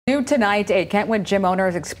New tonight, a Kentwood gym owner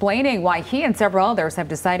is explaining why he and several others have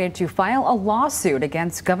decided to file a lawsuit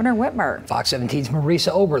against Governor Whitmer. Fox 17's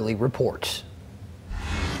Marisa Oberly reports.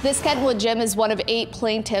 This Kentwood gym is one of 8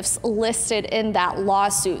 plaintiffs listed in that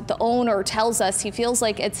lawsuit. The owner tells us he feels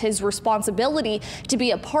like it's his responsibility to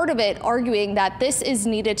be a part of it, arguing that this is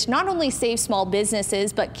needed to not only save small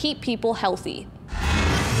businesses, but keep people healthy.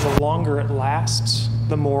 The longer it lasts,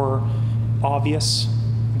 the more obvious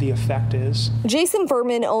the effect is. Jason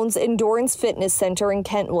Furman owns Endurance Fitness Center in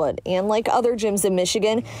Kentwood, and like other gyms in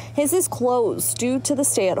Michigan, his is closed due to the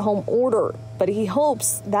stay-at-home order. But he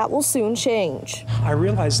hopes that will soon change. I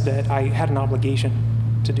realized that I had an obligation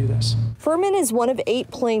to do this. Furman is one of 8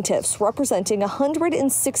 plaintiffs representing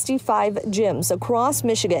 165 gyms across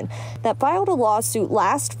Michigan that filed a lawsuit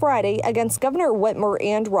last Friday against Governor Whitmer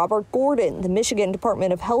and Robert Gordon, the Michigan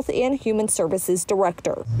Department of Health and Human Services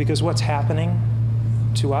director. Because what's happening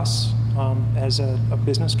to us as a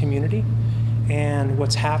business community and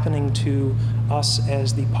what's happening to us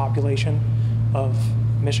as the population of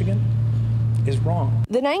Michigan is wrong.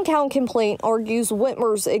 The 9-count complaint argues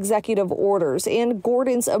Whitmer's executive orders and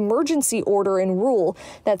Gordon's emergency order and rule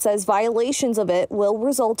that says violations of it will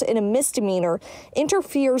result in a misdemeanor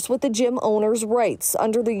interferes with the gym owner's rights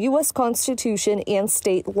under the U.S. Constitution and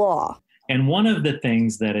state law. And one of the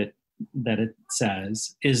things that it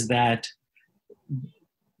says is that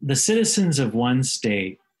the citizens of one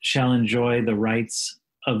state shall enjoy the rights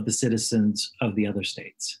of the citizens of the other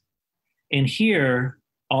states. And here,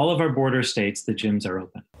 all of our border states, the gyms are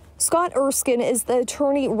open. Scott Erskine is the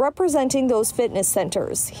attorney representing those fitness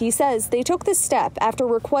centers. He says they took this step after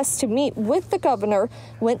requests to meet with the governor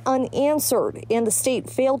went unanswered, and the state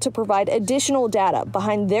failed to provide additional data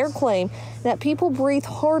behind their claim that people breathe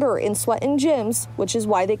harder and sweat in gyms, which is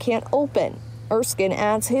why they can't open. Erskine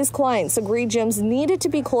adds his clients agreed gyms needed to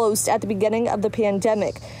be closed at the beginning of the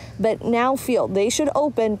pandemic, but now feel they should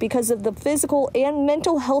open because of the physical and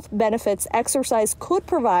mental health benefits exercise could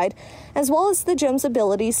provide, as well as the gym's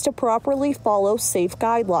abilities to properly follow safe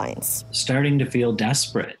guidelines. Starting to feel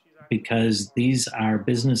desperate because these are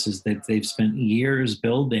businesses that they've spent years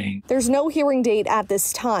building. There's no hearing date at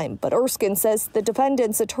this time, but Erskine says the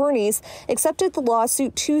defendant's attorneys accepted the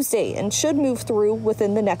lawsuit Tuesday and should move through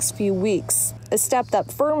within the next few weeks, a step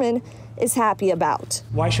that Furman is happy about.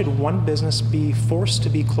 Why should one business be forced to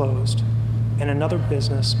be closed and another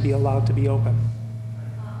business be allowed to be open?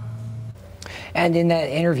 And in that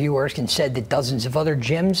interview, Erskine said that dozens of other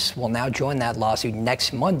gyms will now join that lawsuit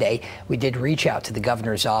next Monday. We did reach out to the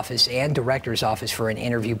governor's office and director's office for an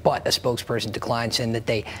interview, but a spokesperson declined, saying that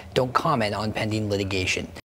they don't comment on pending litigation.